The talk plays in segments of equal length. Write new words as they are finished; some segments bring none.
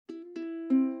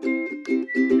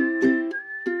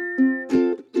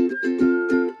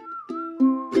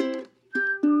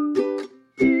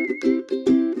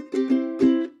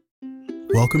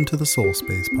Welcome to the Soul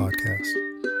Space Podcast.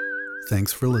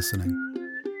 Thanks for listening.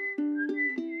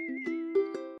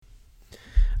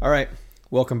 All right,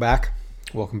 welcome back.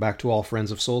 Welcome back to all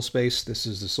friends of Soul Space. This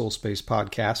is the Soul Space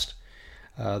Podcast.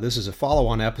 This is a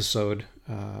follow-on episode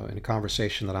in a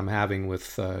conversation that I'm having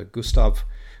with Gustavs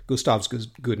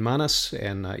Gūtmanis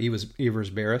and Ivars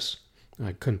Bariss.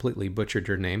 I completely butchered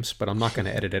your names, but I'm not going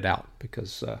to edit it out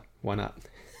because why not?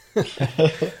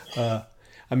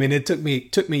 It took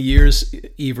me years,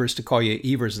 Ivars, to call you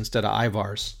Ivars instead of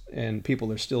Ivars, and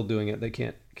people are still doing it. They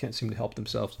can't seem to help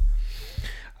themselves.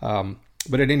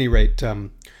 But at any rate,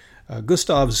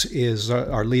 Gustavs is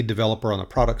our lead developer on the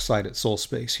product side at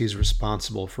SoulSpace. He's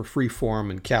responsible for Freeform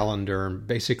and Calendar and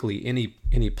basically any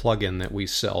plugin that we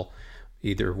sell,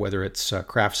 either whether it's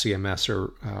Craft CMS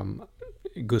or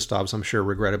Gustavs, I'm sure,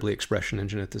 regrettably, Expression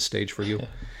Engine at this stage for you.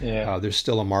 Yeah. There's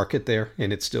still a market there,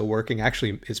 and it's still working.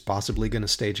 Actually, it's possibly going to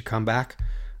stage a comeback,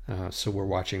 so we're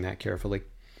watching that carefully.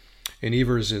 And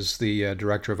Ivars is the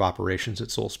director of operations at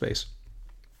SoulSpace.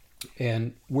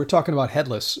 And we're talking about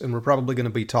Headless, and we're probably going to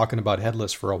be talking about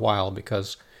Headless for a while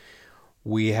because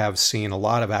we have seen a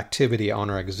lot of activity on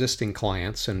our existing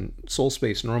clients, and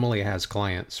SoulSpace normally has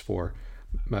clients for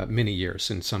many years,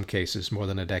 in some cases more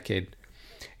than a decade.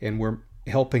 And we're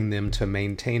helping them to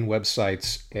maintain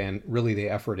websites, and really the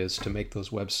effort is to make those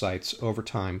websites over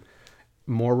time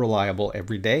more reliable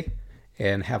every day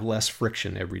and have less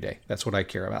friction every day. That's what I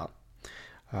care about.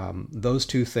 Those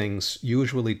two things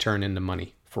usually turn into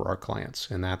money for our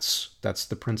clients, and that's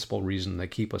the principal reason they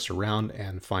keep us around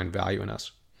and find value in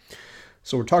us.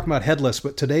 So we're talking about Headless,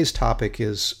 but today's topic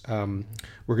is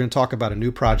we're going to talk about a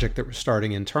new project that we're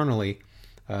starting internally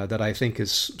that I think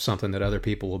is something that other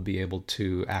people will be able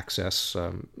to access,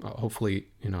 hopefully,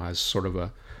 as sort of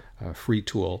a free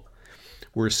tool.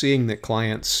 We're seeing that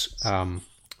clients of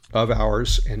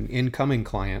ours and incoming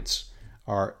clients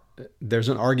there's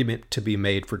an argument to be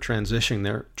made for transitioning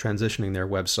their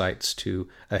websites to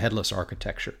a headless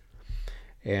architecture.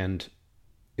 And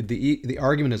the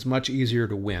argument is much easier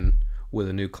to win with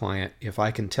a new client if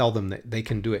I can tell them that they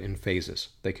can do it in phases.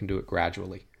 They can do it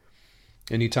gradually.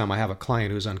 Anytime I have a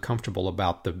client who's uncomfortable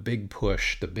about the big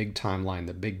push, the big timeline,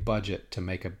 the big budget to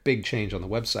make a big change on the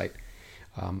website,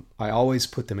 I always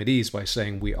put them at ease by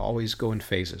saying we always go in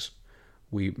phases.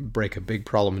 We break a big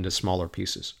problem into smaller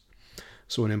pieces.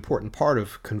 So an important part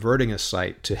of converting a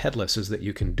site to headless is that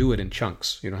you can do it in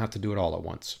chunks. You don't have to do it all at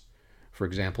once. For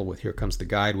example, with Here Comes the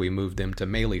Guide, we moved them to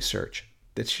Melee Search.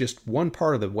 That's just one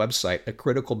part of the website, a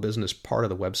critical business part of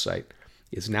the website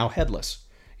is now headless.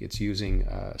 It's using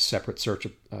a separate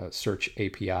search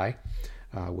API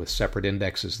with separate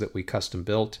indexes that we custom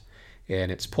built,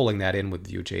 and it's pulling that in with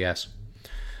Vue.js.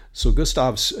 So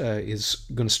Gustavs is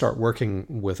going to start working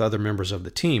with other members of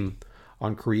the team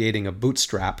on creating a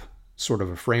bootstrap sort of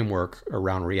a framework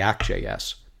around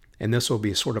React.js. And this will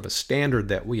be sort of a standard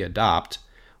that we adopt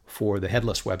for the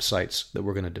headless websites that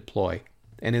we're going to deploy.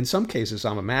 And in some cases,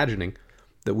 I'm imagining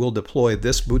that we'll deploy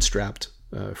this bootstrapped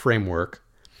framework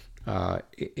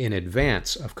in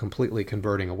advance of completely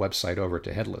converting a website over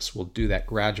to headless. We'll do that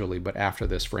gradually, but after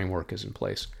this framework is in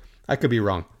place. I could be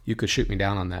wrong. You could shoot me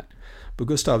down on that. But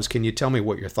Gustavs, can you tell me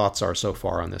what your thoughts are so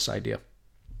far on this idea?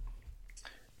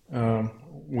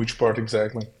 Which part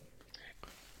exactly?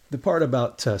 The part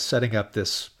about setting up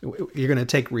this, you're going to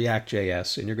take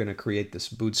React.js and you're going to create this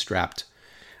bootstrapped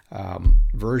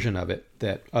version of it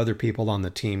that other people on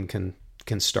the team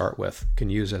can start with,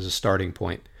 can use as a starting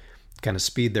point, kind of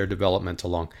speed their development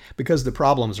along. Because the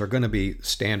problems are going to be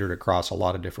standard across a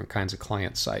lot of different kinds of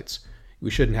client sites.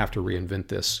 We shouldn't have to reinvent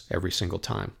this every single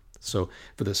time. So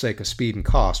for the sake of speed and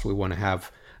cost, we want to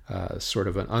have sort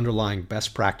of an underlying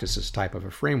best practices type of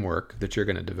a framework that you're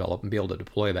going to develop and be able to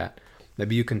deploy that.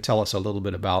 Maybe you can tell us a little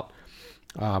bit about,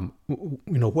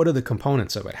 what are the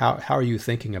components of it? How are you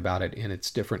thinking about it in its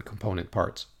different component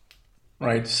parts?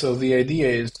 Right. So the idea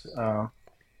is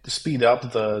to speed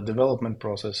up the development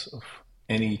process of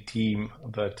any team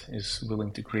that is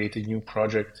willing to create a new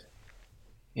project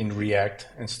in React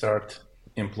and start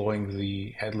employing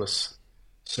the headless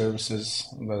services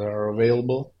that are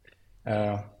available.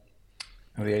 And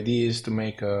the idea is to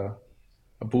make a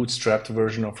bootstrapped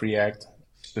version of React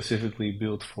specifically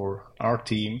built for our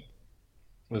team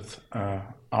with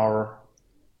our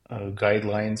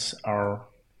guidelines, our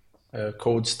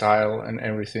code style and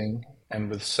everything,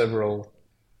 and with several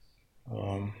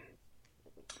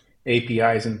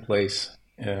APIs in place,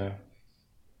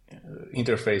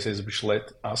 interfaces which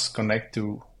let us connect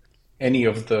to any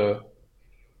of the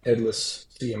headless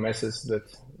CMSs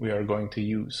that we are going to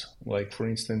use. Like, for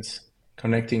instance,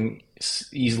 connecting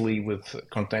easily with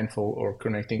Contentful or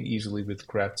connecting easily with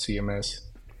Craft CMS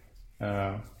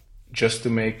just to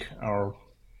make our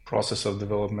process of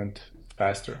development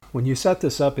faster. When you set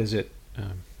this up, is it,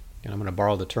 and I'm going to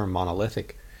borrow the term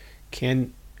monolithic,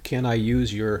 can I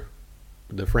use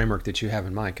the framework that you have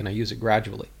in mind? Can I use it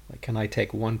gradually? Like, can I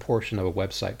take one portion of a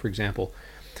website, for example,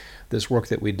 this work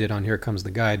that we did on Here Comes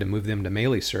the Guide to move them to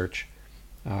Melee search?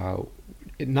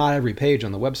 Not every page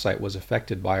on the website was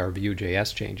affected by our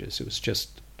Vue.js changes. It was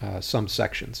just some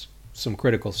sections, some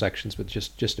critical sections, but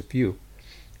just a few.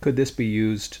 Could this be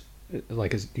used, do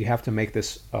you have to make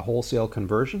this a wholesale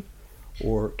conversion,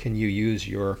 or can you use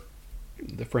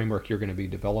the framework you're going to be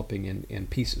developing in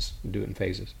pieces and do it in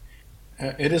phases?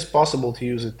 It is possible to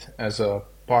use it as a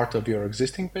part of your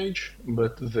existing page,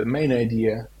 but the main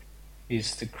idea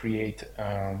is to create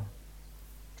an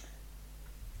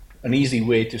easy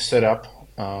way to set up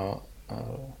a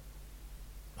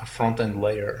front-end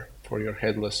layer for your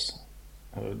headless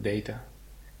data.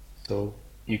 So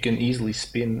you can easily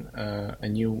spin a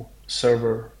new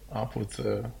server up with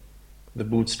the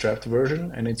bootstrapped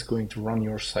version, and it's going to run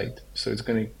your site. So it's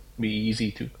going to be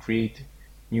easy to create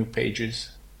new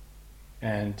pages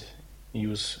and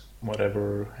use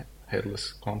whatever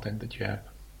headless content that you have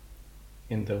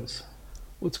in those.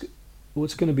 What's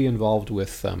going to be involved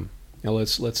with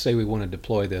let's say we want to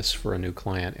deploy this for a new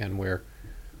client, and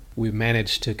we've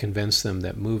managed to convince them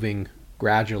that moving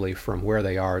gradually from where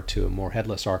they are to a more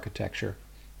headless architecture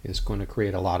is going to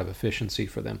create a lot of efficiency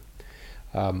for them.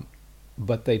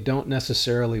 But they don't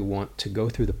necessarily want to go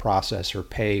through the process or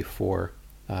pay for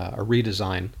a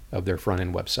redesign of their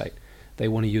front-end website. They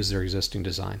want to use their existing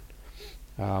design.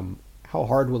 How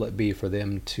hard will it be for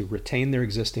them to retain their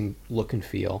existing look and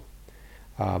feel,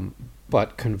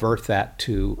 but convert that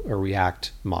to a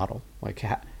React model? Like,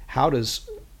 how does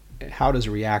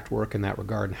React work in that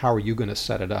regard, and how are you going to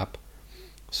set it up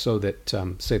so that,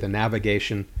 say, the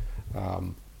navigation,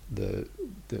 the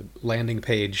landing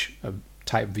page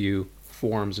type view,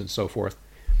 forms, and so forth,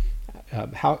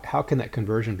 how can that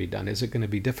conversion be done? Is it going to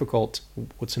be difficult?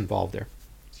 What's involved there?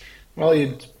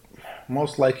 Well,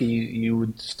 most likely you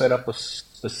would set up a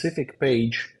specific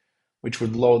page which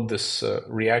would load this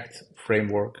React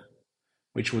framework,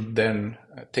 which would then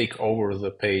take over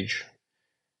the page.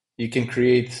 You can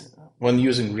create, when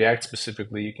using React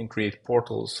specifically, you can create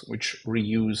portals which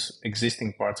reuse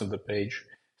existing parts of the page.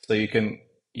 So you can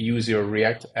use your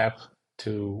React app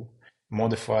to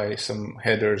modify some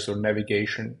headers or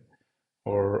navigation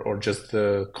or just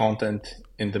the content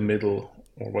in the middle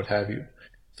or what have you.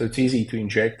 So it's easy to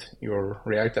inject your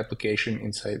React application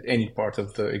inside any part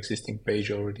of the existing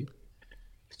page already.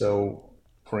 So,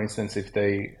 for instance, if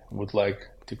they would like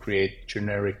to create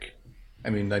generic,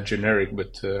 not generic,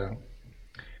 but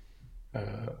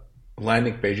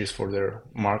landing pages for their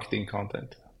marketing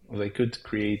content, they could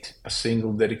create a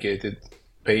single dedicated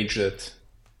page that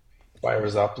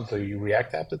fires up the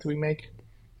React app that we make.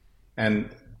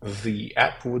 And the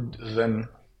app would then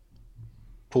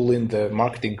pull in the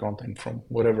marketing content from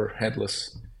whatever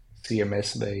headless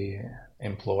CMS they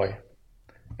employ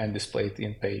and display it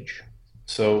in page.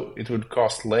 So it would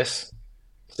cost less,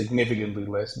 significantly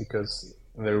less, because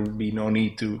there would be no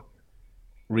need to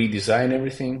redesign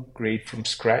everything, create from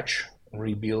scratch,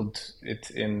 rebuild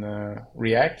it in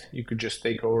React. You could just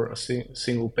take over a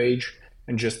single page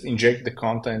and just inject the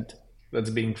content that's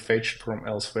being fetched from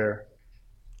elsewhere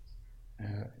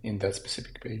in that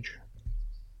specific page.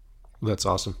 That's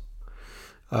awesome.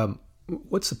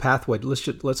 What's the pathway?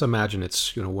 Let's imagine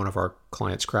it's one of our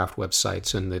clients' Craft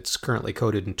websites, and it's currently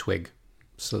coded in Twig.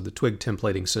 So the Twig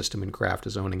templating system in Craft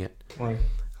is owning it. Right.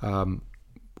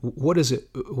 What does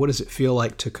it feel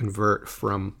like to convert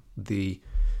from the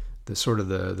sort of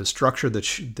the structure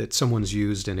that someone's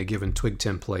used in a given Twig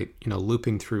template,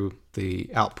 looping through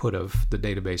the output of the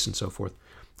database and so forth,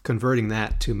 converting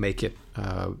that to make it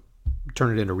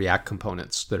turn it into React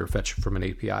components that are fetched from an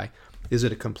API? Is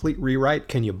it a complete rewrite?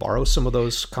 Can you borrow some of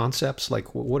those concepts?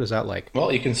 Like, what is that like?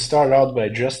 Well, you can start out by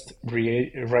just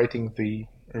writing the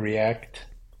React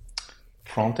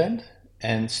front end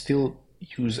and still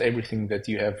use everything that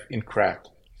you have in Craft.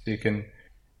 So you can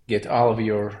get all of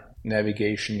your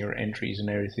navigation, your entries, and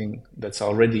everything that's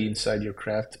already inside your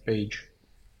Craft page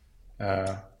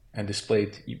and display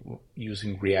it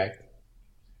using React.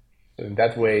 So in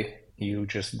that way, you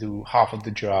just do half of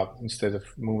the job instead of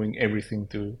moving everything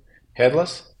to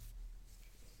headless.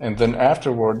 And then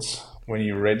afterwards, when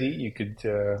you're ready, you could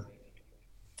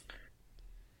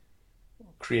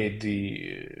create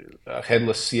the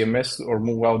headless CMS or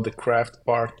move out the Craft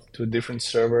part to a different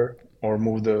server or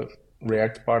move the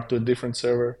React part to a different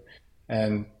server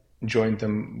and join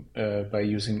them by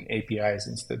using APIs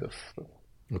instead of...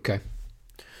 Okay.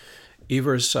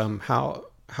 Ivars,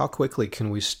 how quickly can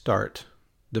we start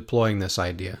deploying this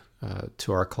idea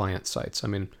to our client sites? I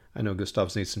mean, I know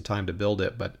Gustavs needs some time to build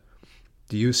it, but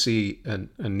do you see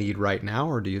a need right now,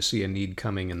 or do you see a need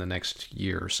coming in the next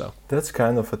year or so? That's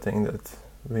kind of a thing that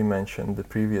we mentioned the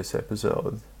previous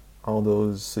episode. All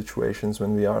those situations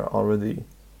when we are already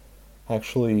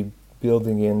actually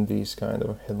building in these kind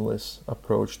of headless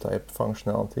approach type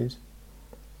functionalities.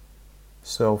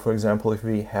 So, for example, if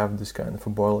we have this kind of a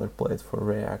boilerplate for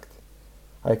React,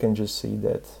 I can just see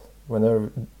that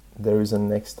whenever there is a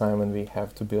next time when we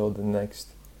have to build the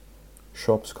next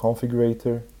shops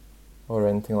configurator or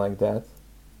anything like that,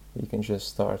 we can just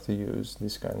start to use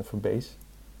this kind of a base.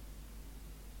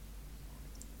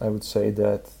 I would say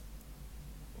that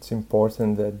it's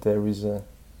important that there is a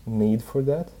need for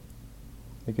that,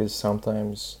 because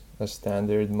sometimes a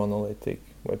standard monolithic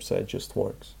website just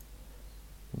works.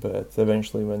 But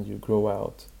eventually when you grow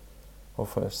out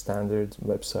of a standard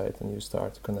website and you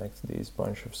start to connect these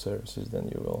bunch of services, then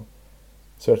you will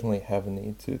certainly have a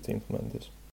need to implement this.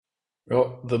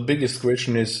 Well, the biggest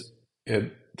question is,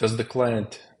 does the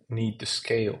client need to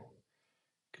scale?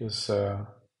 Because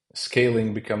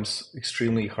scaling becomes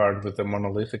extremely hard with a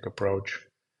monolithic approach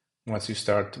once you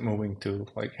start moving to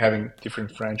like having different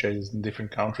franchises in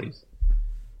different countries.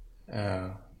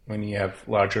 When you have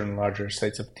larger and larger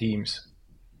sets of teams,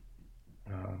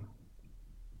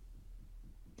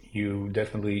 you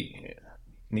definitely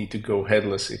need to go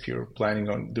headless if you're planning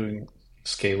on doing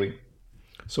scaling.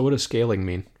 So what does scaling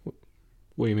mean?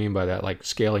 What do you mean by that? Like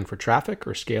scaling for traffic,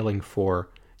 or scaling for,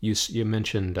 you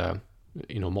mentioned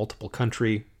multiple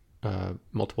country,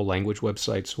 multiple language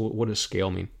websites. What does scale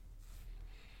mean?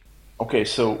 Okay,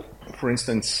 so for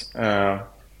instance,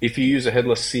 if you use a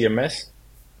headless CMS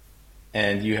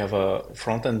and you have a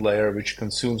front-end layer which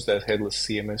consumes that headless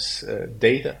CMS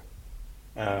data,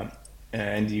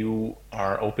 and you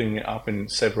are opening it up in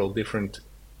several different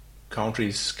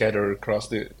countries scattered across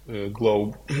the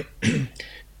globe.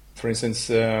 For instance,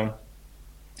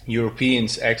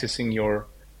 Europeans accessing your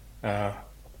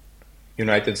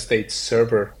United States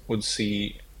server would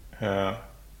see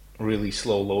really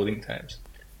slow loading times.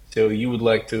 So you would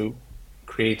like to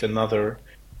create another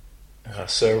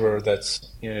server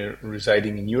that's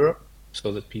residing in Europe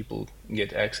so that people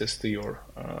get access to your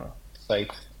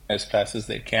site as fast as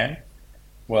they can,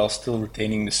 while still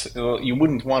retaining this. You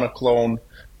wouldn't want to clone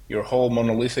your whole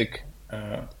monolithic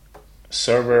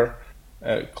server,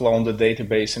 clone the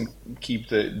database, and keep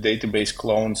the database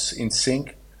clones in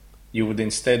sync. You would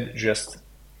instead just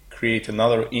create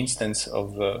another instance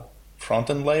of the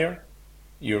front-end layer.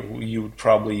 You would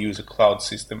probably use a cloud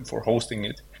system for hosting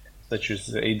it, such as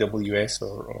AWS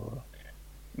or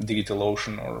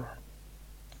DigitalOcean or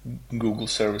Google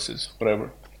services,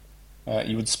 whatever.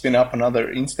 You would spin up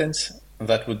another instance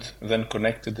that would then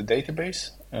connect to the database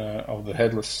of the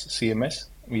headless CMS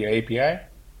via API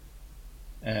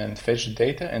and fetch the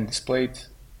data and display it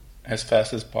as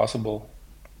fast as possible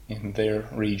in their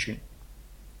region.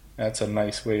 That's a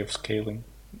nice way of scaling.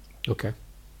 Okay.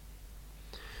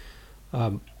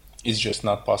 It's just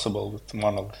not possible with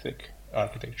monolithic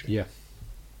architecture. Yeah.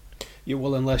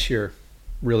 Well, unless you're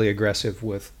really aggressive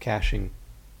with caching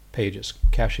pages,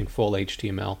 caching full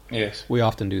HTML. Yes. We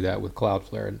often do that with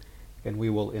Cloudflare, and we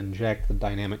will inject the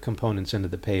dynamic components into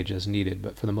the page as needed,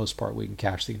 but for the most part we can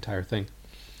cache the entire thing.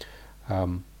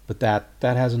 But that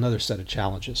has another set of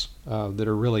challenges that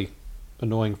are really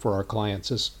annoying for our clients.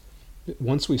 Is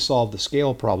once we solve the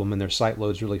scale problem and their site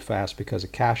loads really fast because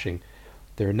of caching,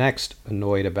 they're next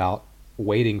annoyed about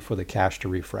waiting for the cache to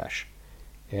refresh.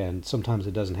 And sometimes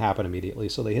it doesn't happen immediately,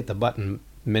 so they hit the button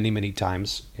many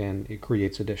times and it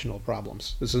creates additional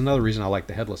problems. This is another reason I like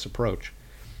the headless approach,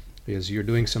 is you're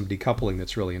doing some decoupling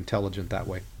that's really intelligent that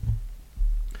way.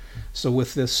 So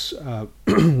with this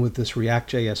with this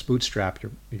React.js Bootstrap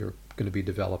you're going to be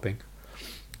developing,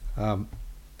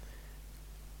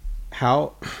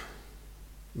 how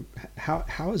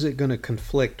is it going to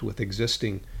conflict with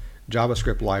existing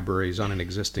JavaScript libraries on an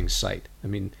existing site? I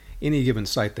mean, any given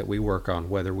site that we work on,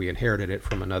 whether we inherited it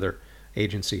from another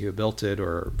agency who built it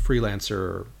or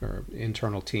freelancer or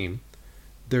internal team,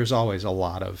 there's always a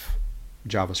lot of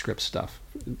JavaScript stuff,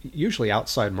 usually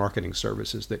outside marketing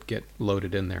services that get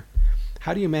loaded in there.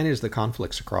 How do you manage the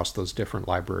conflicts across those different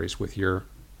libraries with your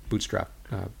Bootstrap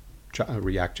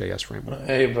React.js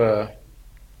framework?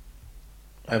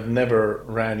 I've never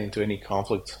ran into any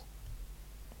conflict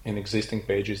in existing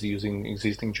pages using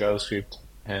existing JavaScript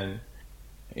and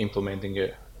implementing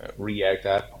a React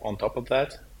app on top of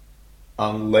that,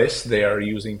 unless they are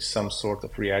using some sort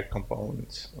of React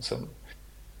components, some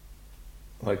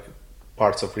like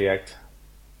parts of React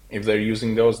if they're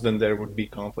using those, then there would be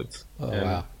conflicts. Oh, And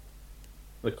wow.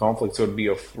 the conflicts would be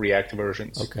of React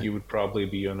versions. Okay. You would probably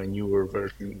be on a newer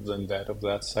version than that of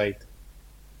that site.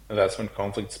 And that's when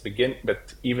conflicts begin.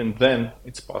 But even then,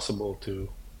 it's possible to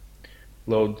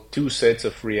load two sets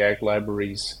of React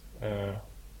libraries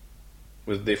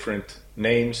with different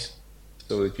names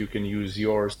so that you can use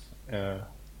yours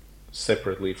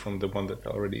separately from the one that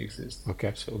already exists.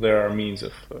 Okay. So there are means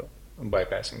of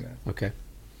bypassing that. Okay.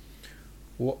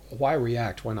 Why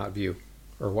React? Why not Vue?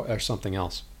 Or something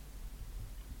else?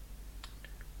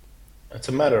 It's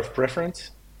a matter of preference.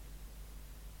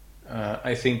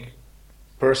 I think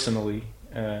personally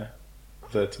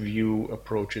that Vue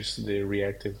approaches the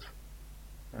reactive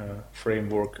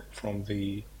framework from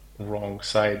the wrong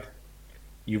side.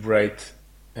 You write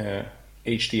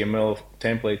HTML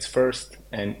templates first,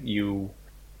 and you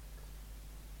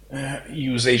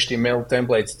use HTML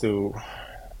templates to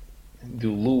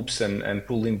do loops and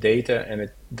pull in data, and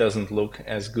it doesn't look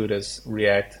as good as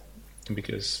React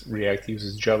because React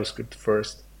uses JavaScript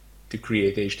first to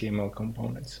create HTML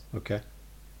components. Okay.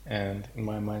 And in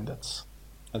my mind, that's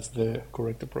the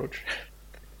correct approach.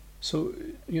 So,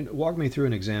 walk me through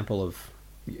an example of,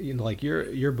 like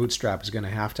your Bootstrap is going to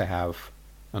have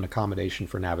an accommodation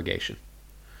for navigation.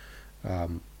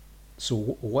 So,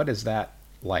 what is that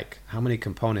like? How many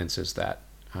components is that?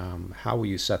 How will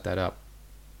you set that up?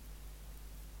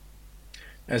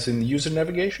 As in user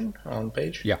navigation on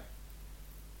page? Yeah.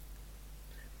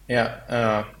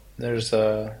 Yeah. There's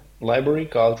a library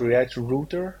called React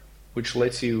Router, which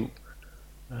lets you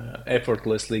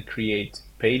effortlessly create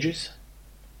pages,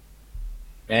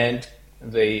 and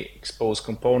they expose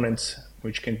components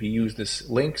which can be used as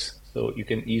links, so you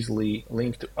can easily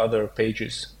link to other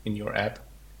pages in your app.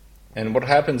 And what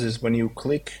happens is when you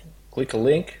click a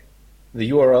link, the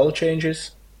URL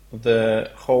changes,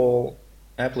 the whole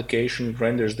application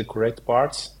renders the correct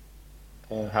parts,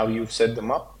 how you've set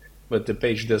them up, but the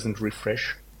page doesn't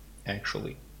refresh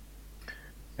actually.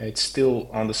 It's still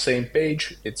on the same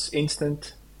page, it's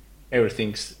instant,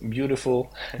 everything's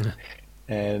beautiful,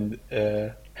 and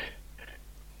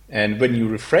when you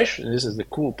refresh, and this is the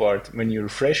cool part, when you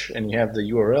refresh and you have the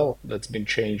URL that's been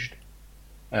changed,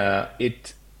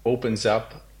 it opens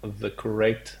up the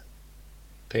correct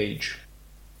page.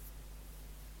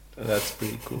 That's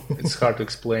pretty cool. It's hard to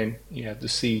explain. You have to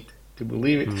see it to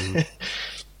believe it. Mm-hmm.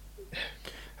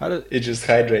 It just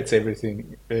hydrates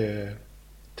everything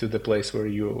to the place where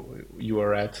you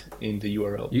are at in the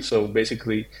URL. So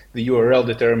basically, the URL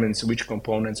determines which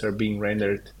components are being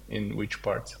rendered in which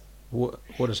parts. What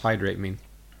does hydrate mean?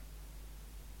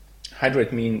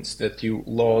 Hydrate means that you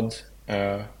load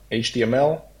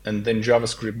HTML, and then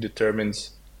JavaScript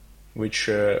determines which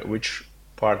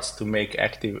parts to make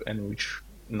active and which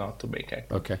not to make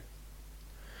active. Okay.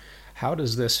 How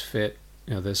does this fit,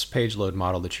 this page load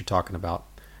model that you're talking about,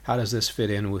 how does this fit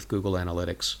in with Google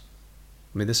Analytics?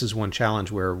 I mean, this is one challenge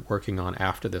we're working on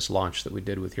after this launch that we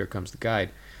did with Here Comes the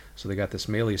Guide. So they got this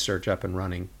Melee search up and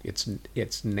running. It's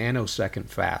nanosecond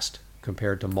fast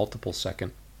compared to multiple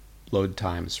second load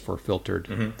times for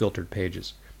filtered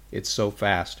pages. It's so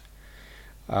fast.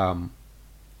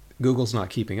 Google's not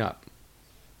keeping up.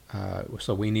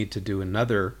 So we need to do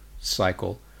another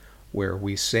cycle where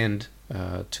we send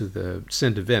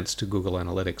events to Google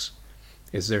Analytics.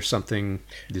 Is there something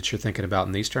that you're thinking about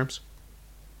in these terms?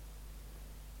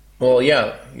 Well,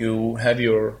 yeah, you have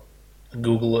your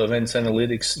Google Events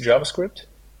Analytics JavaScript,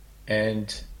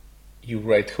 and you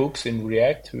write hooks in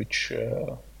React which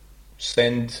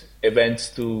send events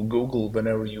to Google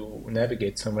whenever you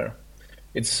navigate somewhere.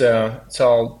 It's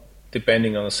all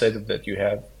depending on the setup that you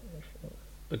have.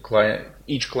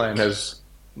 Each client has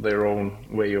their own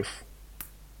way of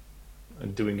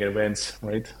doing events,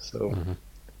 right? So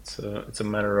it's a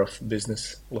matter of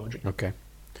business logic. Okay.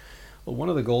 Well, one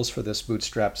of the goals for this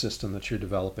Bootstrap system that you're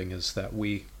developing is that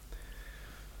we,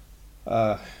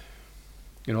 a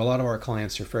lot of our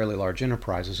clients are fairly large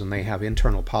enterprises, and they have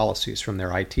internal policies from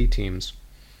their IT teams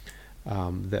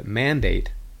that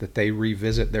mandate that they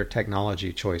revisit their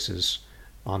technology choices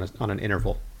on an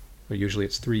interval. Usually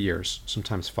it's 3 years,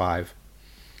 sometimes 5.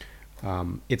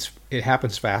 It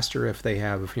happens faster if they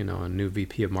have a new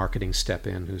VP of marketing step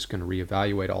in who's going to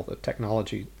reevaluate all the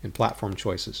technology and platform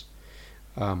choices.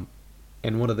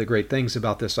 And one of the great things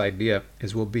about this idea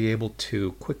is we'll be able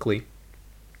to quickly,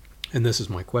 and this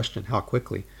is my question, how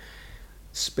quickly,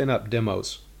 spin up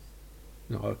demos.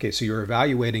 Okay, so you're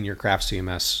evaluating your Craft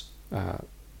CMS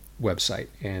website,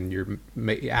 and you're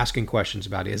asking questions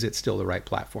about, is it still the right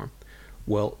platform?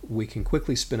 Well, we can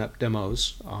quickly spin up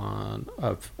demos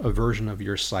of a version of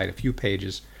your site, a few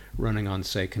pages running on,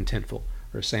 say, Contentful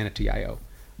or Sanity.io.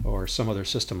 or some other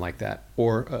system like that,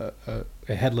 or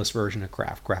a headless version of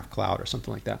Graph Cloud or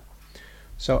something like that.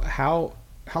 So how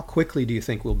quickly do you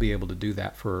think we'll be able to do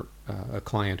that for a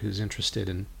client who's interested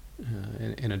in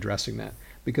addressing that?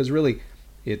 Because really,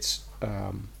 it's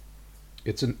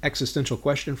an existential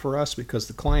question for us, because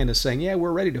the client is saying, yeah,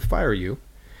 we're ready to fire you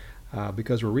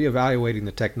because we're reevaluating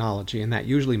the technology, and that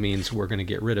usually means we're going to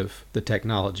get rid of the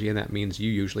technology, and that means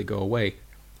you usually go away.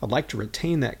 I'd like to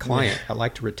retain that client. I'd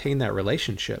like to retain that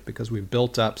relationship, because we've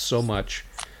built up so much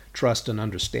trust and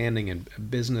understanding and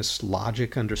business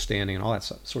logic understanding and all that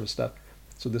sort of stuff.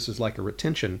 So this is like a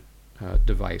retention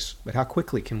device. But how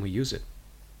quickly can we use it?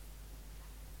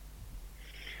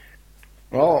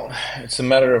 Well, it's a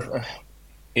matter of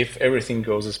if everything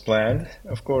goes as planned,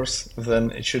 of course,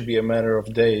 then it should be a matter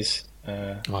of days.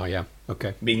 Oh, yeah.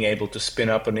 Okay. Being able to spin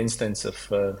up an instance of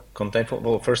Contentful.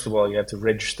 Well, first of all, you have to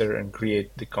register and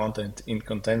create the content in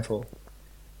Contentful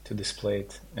to display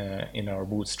it in our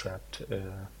bootstrapped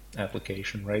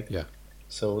application, right? Yeah.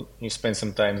 So you spend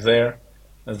some time there,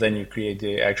 and then you create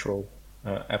the actual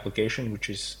application, which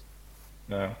is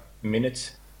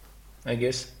minutes, I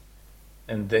guess,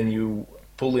 and then you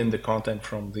pull in the content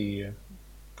from the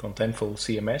Contentful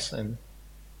CMS and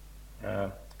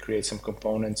create some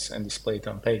components and display it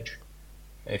on page.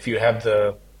 If you have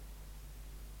the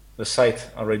site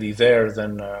already there,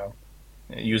 then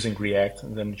using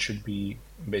React, then it should be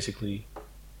basically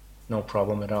no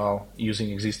problem at all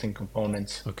using existing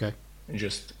components. Okay. And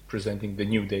just presenting the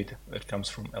new data that comes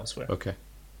from elsewhere. Okay.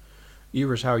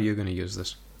 Ivars, how are you going to use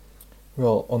this?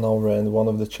 Well, on our end, one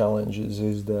of the challenges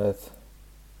is that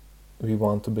we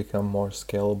want to become more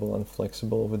scalable and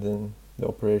flexible within the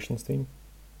operations team.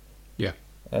 Yeah.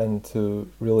 And to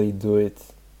really do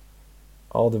it,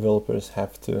 all developers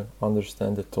have to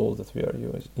understand the tools that we are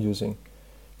using.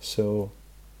 So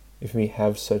if we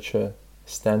have such a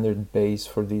standard base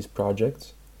for these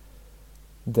projects,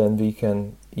 then we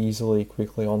can easily,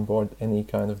 quickly onboard any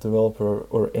kind of developer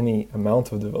or any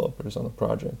amount of developers on a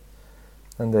project.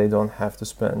 And they don't have to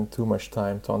spend too much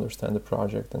time to understand the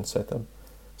project and setup.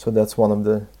 So that's one of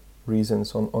the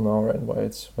reasons on our end why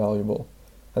it's valuable.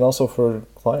 And also for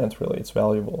client, really, it's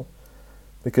valuable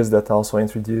because that also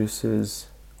introduces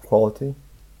quality.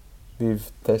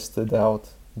 We've tested out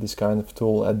this kind of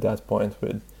tool at that point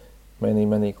with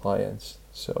many clients.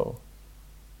 So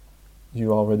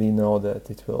you already know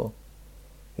that it will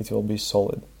be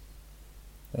solid.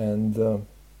 And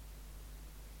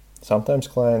sometimes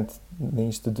client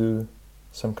needs to do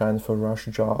some kind of a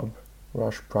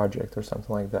rush project or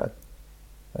something like that.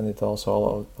 And it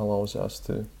also allows us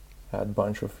to add a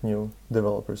bunch of new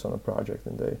developers on a project,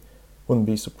 and they wouldn't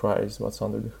be surprised what's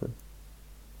under the hood.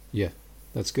 Yeah,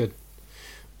 that's good.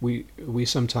 We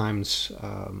sometimes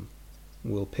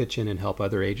will pitch in and help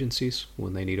other agencies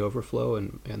when they need overflow,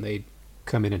 and they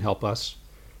come in and help us.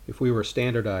 If we were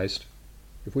standardized,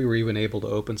 if we were even able to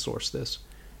open source this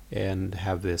and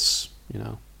have this,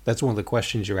 that's one of the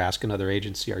questions you ask another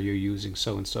agency. Are you using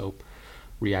so-and-so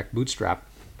React Bootstrap?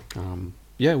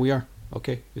 Yeah, we are.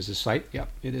 Okay, is this site? Yeah,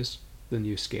 it is. Then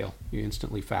you scale. You're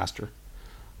instantly faster.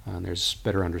 And there's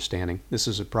better understanding. This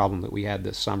is a problem that we had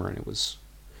this summer, and it was,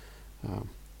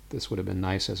 this would have been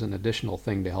nice as an additional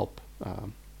thing to help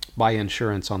buy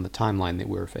insurance on the timeline that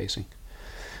we were facing.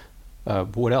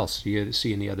 What else? Do you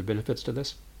see any other benefits to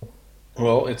this?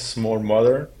 Well, it's more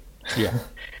modern. Yeah.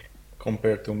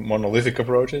 Compared to monolithic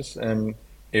approaches, and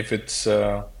if it's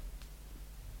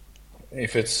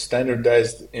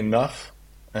standardized enough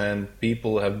and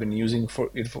people have been using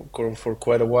it for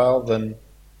quite a while, then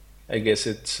I guess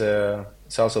it's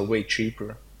also way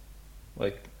cheaper.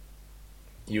 Like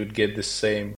you'd get the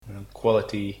same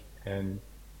quality and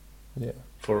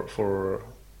for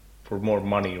more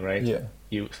money, right? Yeah.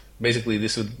 Basically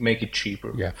this would make it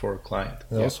cheaper for a client.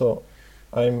 And also,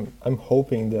 I'm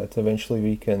hoping that eventually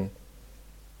we can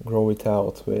grow it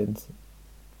out with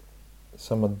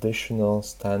some additional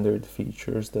standard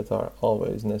features that are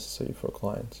always necessary for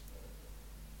clients.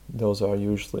 Those are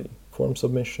usually form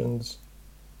submissions,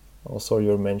 also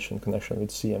your mentioned connection with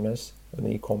CMS and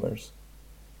e-commerce.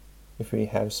 If we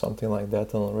have something like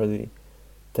that already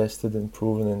tested and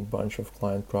proven in a bunch of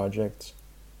client projects,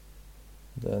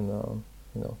 then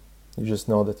you just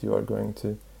know that you are going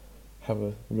to have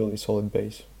a really solid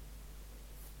base.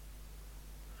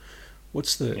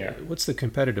 What's the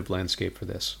competitive landscape for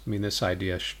this? I mean, this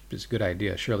idea is a good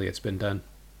idea. Surely it's been done.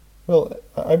 Well,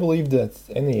 I believe that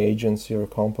any agency or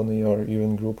company or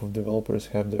even group of developers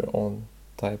have their own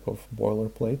type of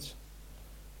boilerplates.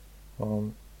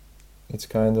 It's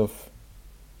kind of,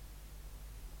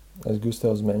 as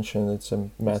Gustavs mentioned, it's a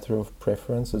matter of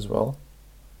preference as well.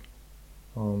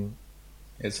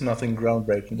 It's nothing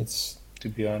groundbreaking. It's to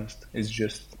be honest. It's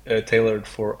just tailored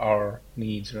for our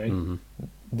needs, right? Mm-hmm.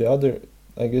 the other,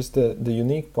 I guess the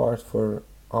unique part for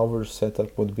our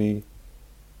setup would be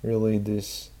really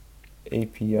this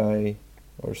API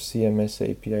or CMS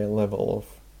API level of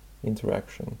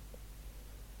interaction,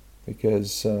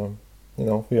 because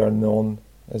we are known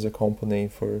as a company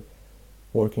for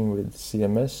working with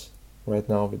CMS right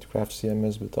now with Craft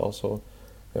CMS, but also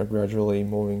we are gradually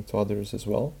moving to others as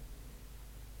well.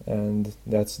 And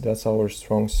that's our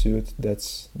strong suit.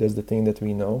 That's the thing that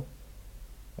we know,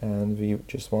 and we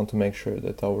just want to make sure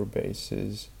that our base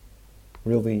is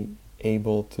really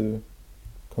able to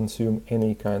consume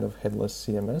any kind of headless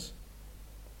CMS,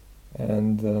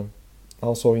 and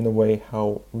also in a way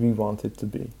how we want it to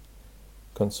be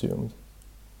consumed.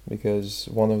 Because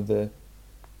one of the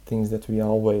things that we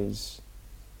always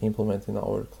implement in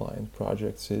our client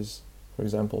projects is, for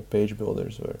example, page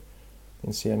builders, where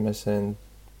in CMSN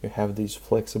you have these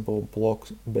flexible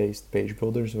block-based page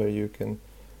builders where you can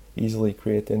easily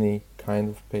create any kind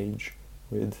of page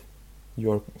with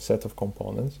your set of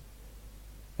components.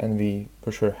 And we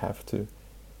for sure have to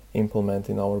implement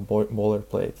in our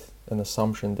boilerplate an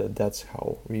assumption that that's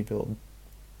how we will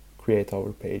create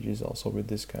our pages also with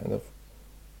this kind of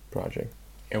project.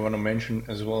 I want to mention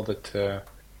as well that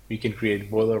we can create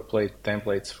boilerplate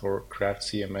templates for Craft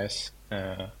CMS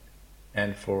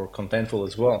and for Contentful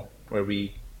as well, where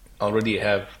we already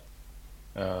have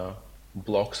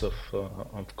blocks of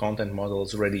content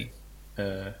models ready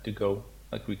to go.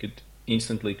 Like we could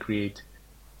instantly create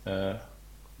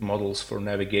models for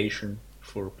navigation,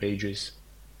 for pages,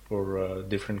 for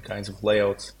different kinds of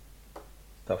layouts,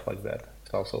 stuff like that.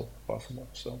 It's also possible.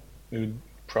 So we would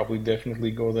probably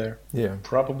definitely go there. Yeah.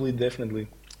 Probably definitely.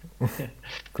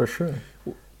 For sure.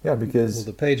 Yeah, because... Well,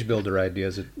 the page builder idea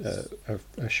is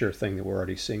a sure thing that we're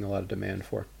already seeing a lot of demand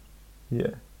for.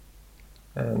 Yeah.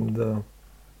 And,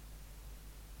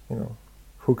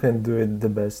 who can do it the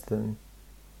best than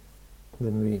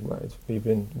we, right? We've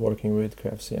been working with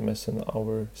Craft CMS and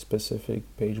our specific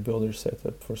page builder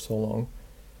setup for so long.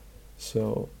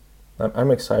 So I'm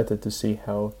excited to see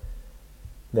how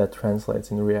that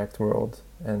translates in the React world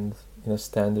and in a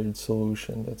standard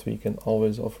solution that we can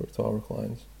always offer to our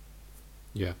clients.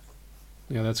 Yeah,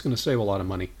 that's going to save a lot of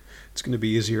money. It's going to be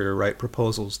easier to write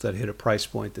proposals that hit a price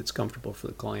point that's comfortable for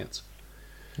the clients.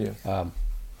 Yeah.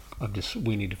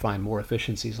 We need to find more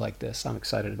efficiencies like this. I'm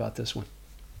excited about this one.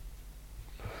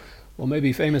 Well,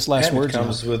 maybe famous last and words. It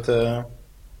comes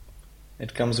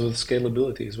with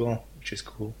scalability as well, which is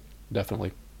cool.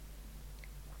 Definitely.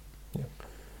 Yeah.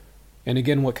 And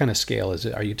again, what kind of scale is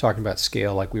it? Are you talking about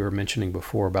scale like we were mentioning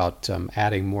before about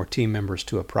adding more team members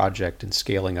to a project and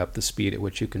scaling up the speed at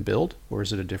which you can build? Or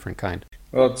is it a different kind?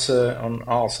 Well, it's on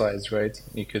all sides, right?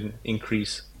 You can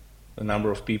increase the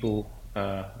number of people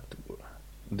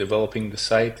developing the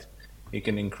site. You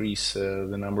can increase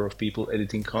the number of people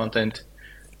editing content,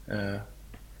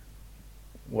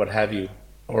 what have you,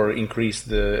 or increase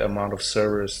the amount of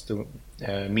servers to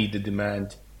meet the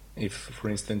demand. If, for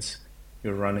instance,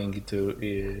 you're running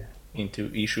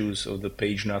into issues of the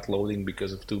page not loading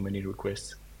because of too many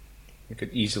requests, you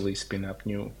could easily spin up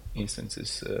new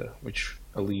instances which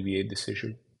alleviate this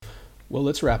issue. Well,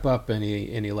 let's wrap up.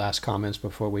 Any last comments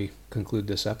before we conclude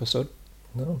this episode?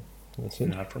 No, that's it.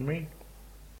 Not from me.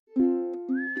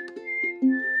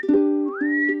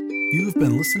 You've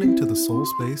been listening to the Soul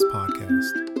Space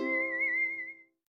Podcast.